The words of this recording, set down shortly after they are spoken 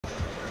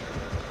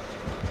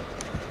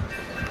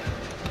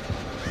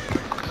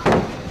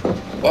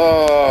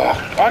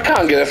I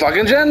can't get a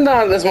fucking gen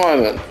done at this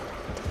moment.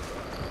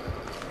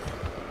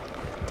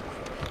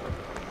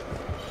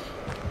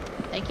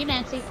 Thank you,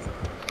 Nancy.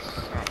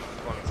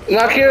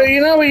 Now, Kira,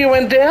 you know where you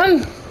went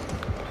down?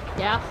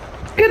 Yeah.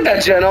 Get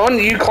that gen on.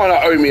 You kind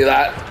of owe me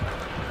that.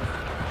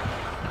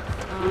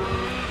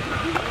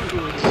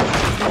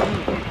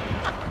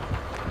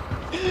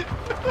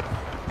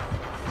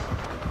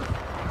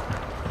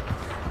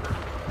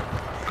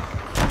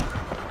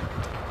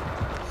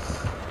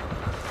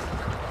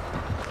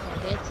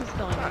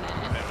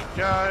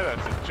 Go,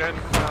 that's a gen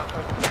done.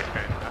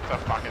 Okay, that's a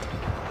fucking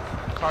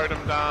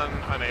totem done.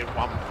 I need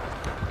one more.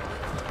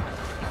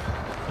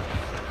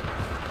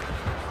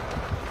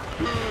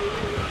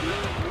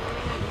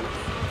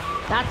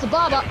 That's a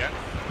bubba.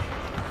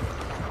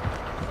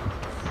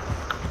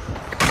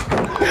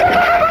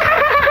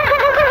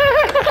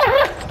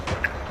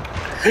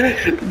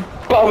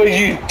 Bubba,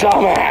 you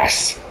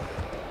dumbass.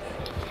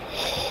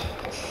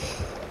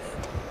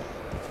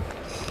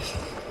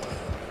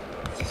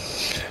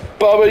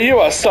 Bubba, you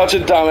are such a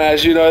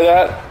dumbass, you know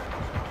that?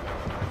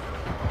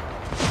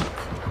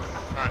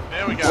 Alright,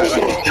 there we go.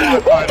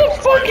 What the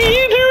fuck are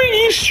you doing,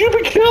 you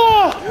stupid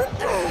killer?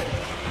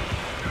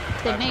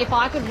 Sydney, if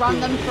I could run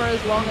them for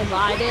as long as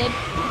I did,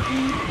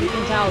 you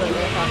can tell that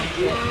they're fucking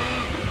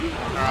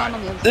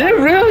shit. They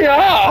really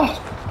are.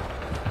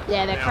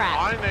 Yeah, they're now, crap.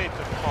 I need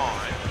to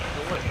find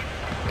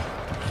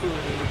the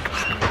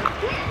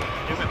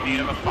isn't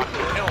near the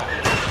fucking killer.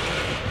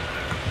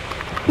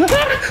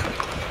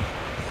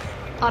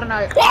 I don't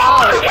know. Oh!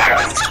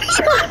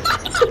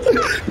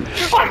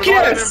 Fuck I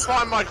yes! didn't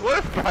find my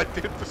glyph, but I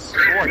did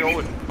destroy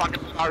all the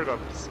fucking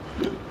totems.